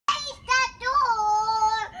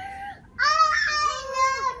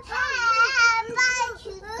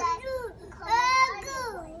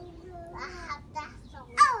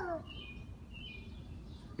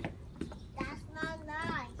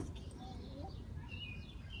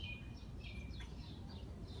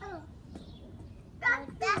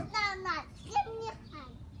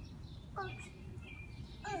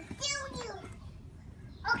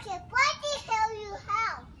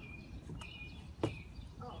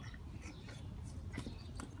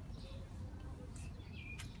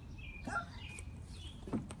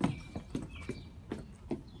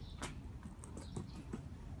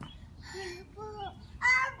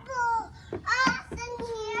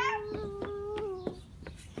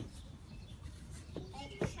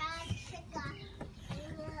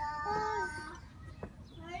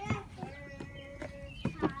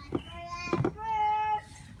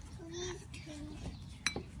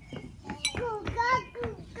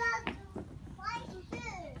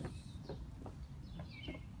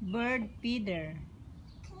bird feeder.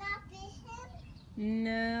 Can I fish him?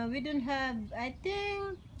 No, we don't have. I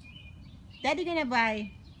think Daddy gonna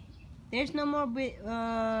buy. There's no more bird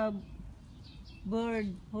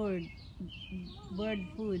food. Bird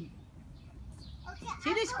food. Okay.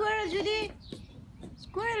 See the squirrel, Judy?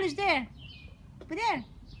 Squirrel is there. Over there.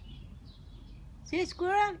 See the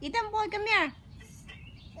squirrel? Ethan, boy, come here.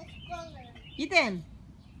 The squirrel. Ethan.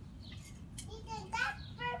 Ethan, that's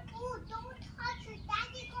for food. Don't touch it.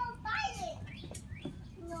 Daddy gonna bite it.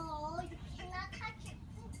 No, you cannot touch it.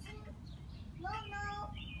 No,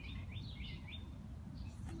 no.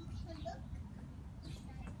 Ethan, look.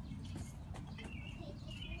 Okay, there's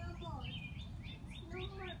no more. No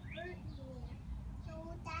more bird here. So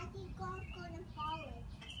Daddy gonna follow it.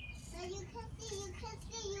 So you can see, you can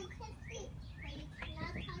see, you can see. But you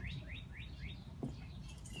cannot touch it.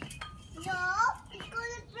 No, it's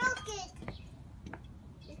gonna break it.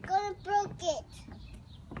 It's gonna break it.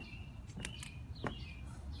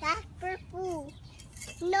 That's for food.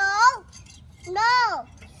 No, no,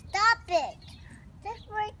 stop it. That's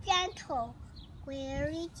very gentle.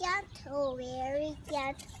 Very gentle, very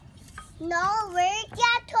gentle. No, very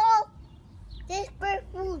gentle. This for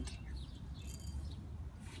food.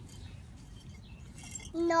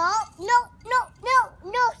 No, no, no, no,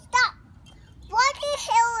 no, stop. What the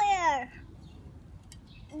hell there?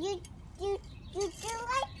 You do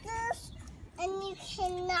like this and you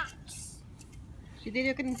cannot. Judy,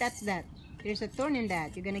 you can touch that. There's a thorn in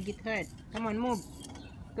that. You're gonna get hurt. Come on, move.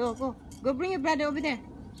 Go, go. Go bring your brother over there.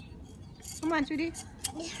 Come on, Judy.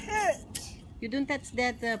 It hurts. You don't touch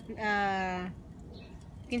that. You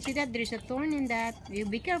can see that there's a thorn in that. You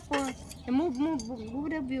be careful. Move, move.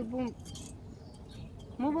 Move the view.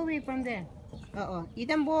 Move away from there. Uh-oh.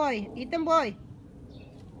 Ethan boy. Ethan boy.